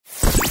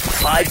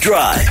5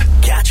 Drive.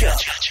 Catch up.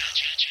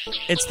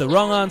 It's the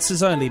wrong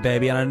answers only,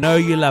 baby, and I know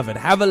you love it.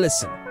 Have a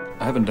listen.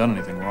 I haven't done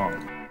anything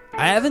wrong.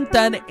 I haven't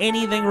done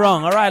anything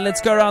wrong. All right,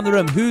 let's go around the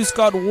room. Who's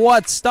got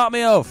what? Start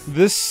me off.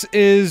 This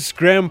is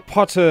Graham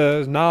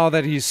Potter now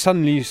that he's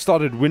suddenly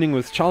started winning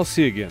with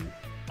Chelsea again.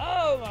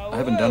 Oh, my I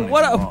haven't done anything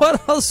wrong.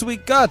 What else we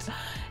got?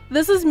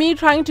 This is me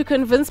trying to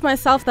convince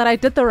myself that I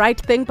did the right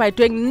thing by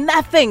doing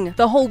nothing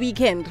the whole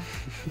weekend.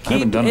 I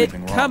haven't done Keep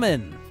anything it wrong.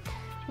 coming.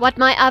 What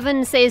my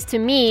oven says to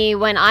me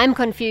when I'm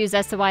confused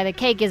as to why the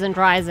cake isn't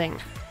rising.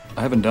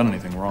 I haven't done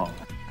anything wrong.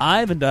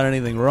 I haven't done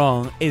anything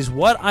wrong is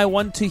what I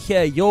want to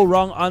hear your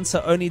wrong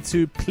answer only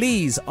to,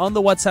 please, on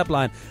the WhatsApp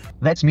line.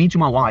 That's me to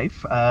my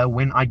wife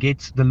when I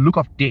get the look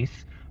of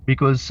death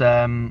because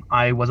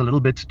I was a little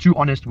bit too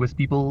honest with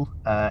people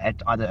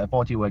at either a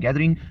party or a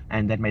gathering,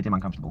 and that made them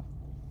uncomfortable.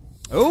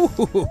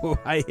 Oh,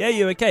 I hear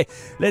you. Okay,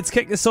 let's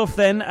kick this off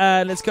then.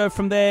 Let's go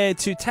from there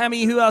to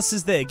Tammy. Who else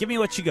is there? Give me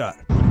what you got.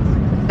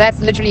 That's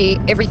literally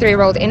every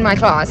 3-year-old in my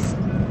class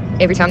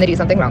every time they do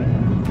something wrong.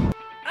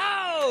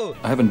 Oh!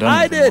 I haven't done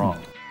anything wrong.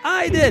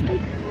 I did!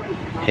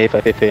 Hey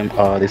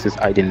 5FM, this is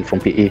Aiden from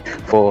PE.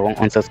 For wrong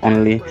answers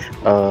only,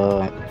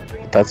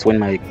 that's when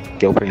my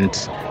girlfriend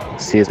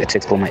sees a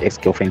text from my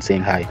ex-girlfriend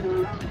saying hi.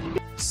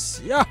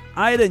 Yeah,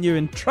 Aiden, you're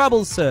in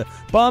trouble, sir.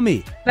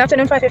 Barmy. Good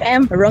afternoon,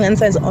 5FM. Wrong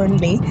answers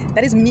only.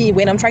 That is me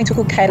when I'm trying to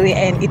cook curry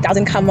and it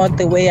doesn't come out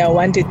the way I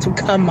want it to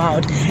come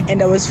out.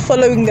 And I was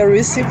following the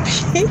recipe.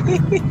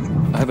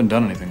 I haven't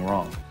done anything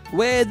wrong.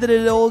 Where did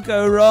it all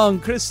go wrong,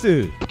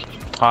 Christu?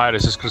 Hi,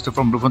 this is Christopher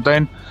from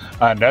Bloemfontein,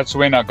 and that's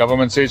when our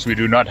government says we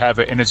do not have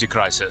an energy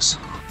crisis.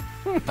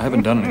 I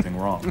haven't done anything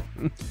wrong.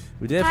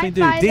 We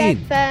definitely Hi, do. Dean.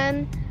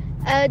 FM.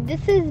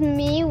 This is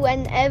me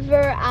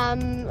whenever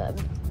I'm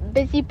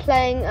busy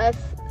playing a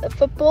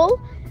football,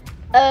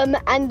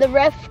 and the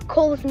ref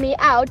calls me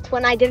out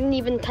when I didn't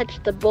even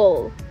touch the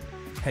ball.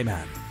 Hey,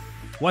 man.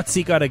 What's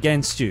he got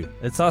against you?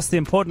 Let's ask the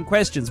important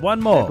questions.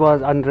 One more. It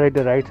was Andre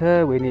de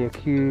Ruyter when he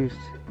accused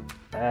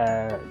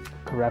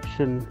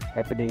corruption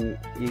happening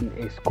in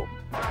ESCOM.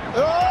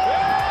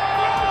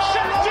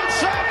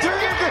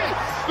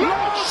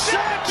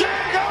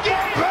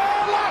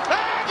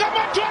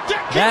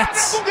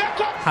 That's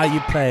how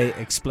you play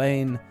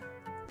Explain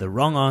the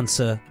Wrong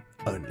Answer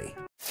Only.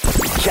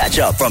 Catch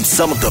up from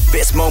some of the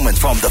best moments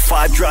from the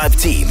 5 Drive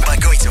team by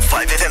going to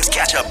 5FM's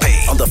catch up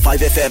page on the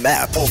 5FM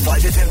app or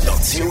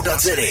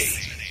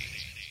 5FM.co.za.